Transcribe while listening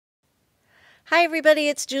Hi everybody,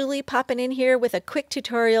 it's Julie popping in here with a quick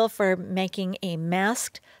tutorial for making a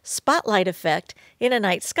masked spotlight effect in a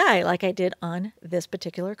night sky like I did on this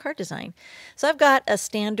particular card design. So I've got a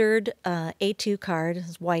standard A2 card,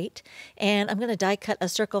 it's white, and I'm going to die cut a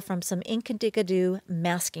circle from some Ink and Digadoo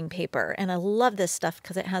masking paper. And I love this stuff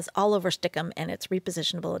because it has all over stickum and it's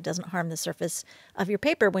repositionable. It doesn't harm the surface of your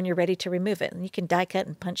paper when you're ready to remove it. And you can die cut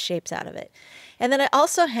and punch shapes out of it. And then I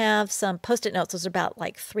also have some Post-it notes. Those are about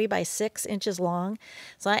like 3 by 6 inches long.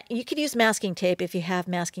 So you could use masking tape if you have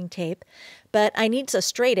masking tape, but I need a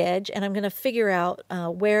straight edge, and I'm going to figure out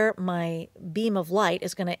where my beam of light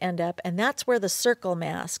is going to end up, and that's where the circle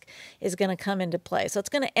mask is going to come into play. So it's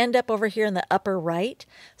going to end up over here in the upper right.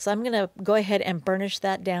 So I'm going to go ahead and burnish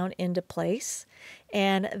that down into place.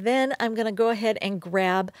 And then I'm going to go ahead and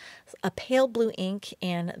grab a pale blue ink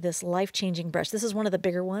and this life-changing brush. This is one of the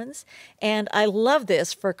bigger ones. And I love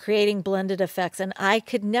this for creating blended effects. And I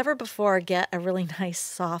could never before get a really nice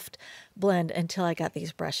soft blend until I got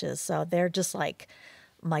these brushes. So they're just like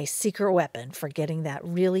my secret weapon for getting that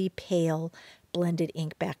really pale blended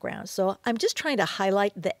ink background. So I'm just trying to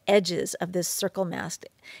highlight the edges of this circle mask.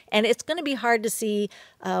 And it's going to be hard to see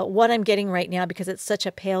what I'm getting right now because it's such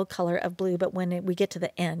a pale color of blue. But when we get to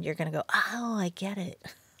the end, you're going to go, oh, I get it.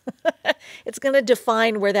 It's going to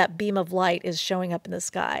define where that beam of light is showing up in the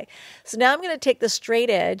sky. So now I'm going to take the straight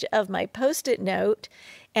edge of my Post-it note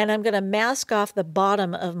and I'm going to mask off the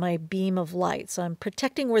bottom of my beam of light. So I'm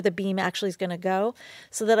protecting where the beam actually is going to go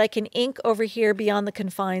so that I can ink over here beyond the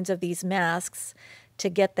confines of these masks to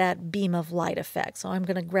get that beam of light effect. So I'm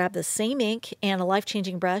going to grab the same ink and a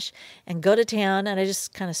life-changing brush and go to town. And I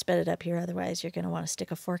just kind of sped it up here. Otherwise, you're going to want to stick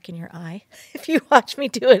a fork in your eye if you watch me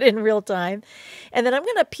do it in real time. And then I'm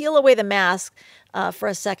going to peel away the mask for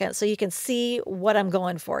a second so you can see what I'm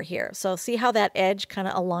going for here. So see how that edge kind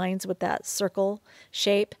of aligns with that circle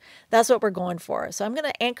shape? That's what we're going for. So I'm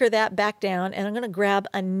going to anchor that back down and I'm going to grab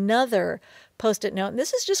another Post-it note. And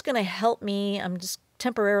this is just going to help me. I'm just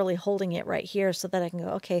temporarily holding it right here so that I can go,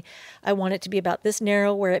 okay, I want it to be about this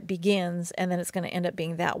narrow where it begins, and then it's going to end up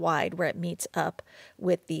being that wide where it meets up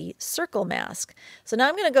with the circle mask. So now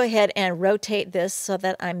I'm going to go ahead and rotate this so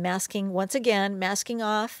that I'm masking, once again, masking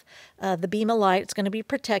off the beam of light. It's going to be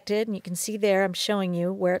protected, and you can see there I'm showing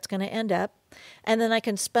you where it's going to end up. And then I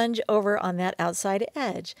can sponge over on that outside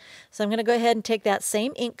edge. So I'm going to go ahead and take that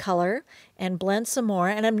same ink color and blend some more.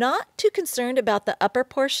 And I'm not too concerned about the upper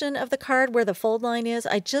portion of the card where the fold line is.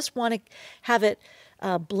 I just want to have it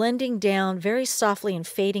blending down very softly and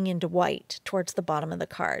fading into white towards the bottom of the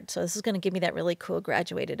card. So this is going to give me that really cool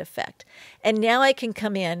graduated effect. And now I can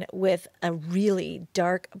come in with a really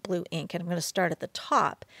dark blue ink, and I'm going to start at the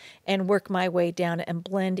top and work my way down and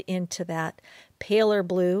blend into that paler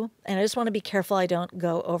blue. And I just want to be careful I don't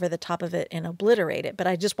go over the top of it and obliterate it. But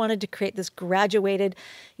I just wanted to create this graduated,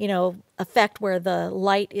 effect where the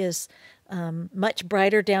light is much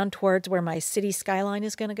brighter down towards where my city skyline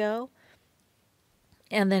is going to go.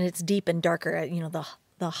 And then it's deep and darker,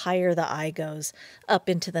 the higher the eye goes up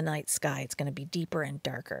into the night sky, it's going to be deeper and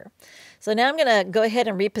darker. So now I'm going to go ahead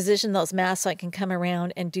and reposition those masks so I can come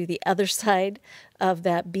around and do the other side of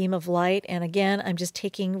that beam of light. And again, I'm just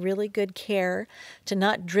taking really good care to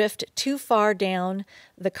not drift too far down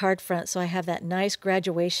the card front so I have that nice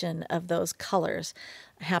graduation of those colors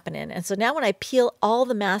happening. And so now when I peel all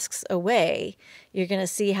the masks away, you're going to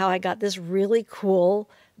see how I got this really cool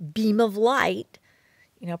beam of light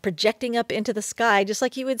projecting up into the sky, just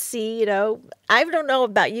like you would see, I don't know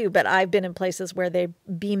about you, but I've been in places where they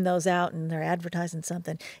beam those out and they're advertising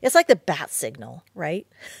something. It's like the bat signal, right?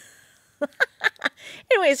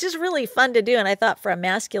 Anyway, it's just really fun to do. And I thought for a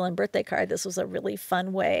masculine birthday card, this was a really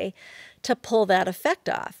fun way to pull that effect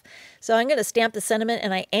off. So I'm going to stamp the sentiment,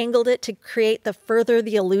 and I angled it to create the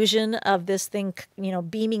illusion of this thing,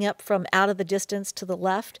 beaming up from out of the distance to the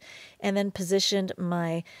left, and then positioned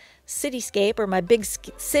my cityscape or my big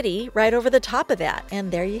city right over the top of that.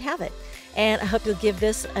 And there you have it. And I hope you'll give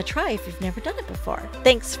this a try if you've never done it before.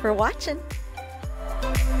 Thanks for watching.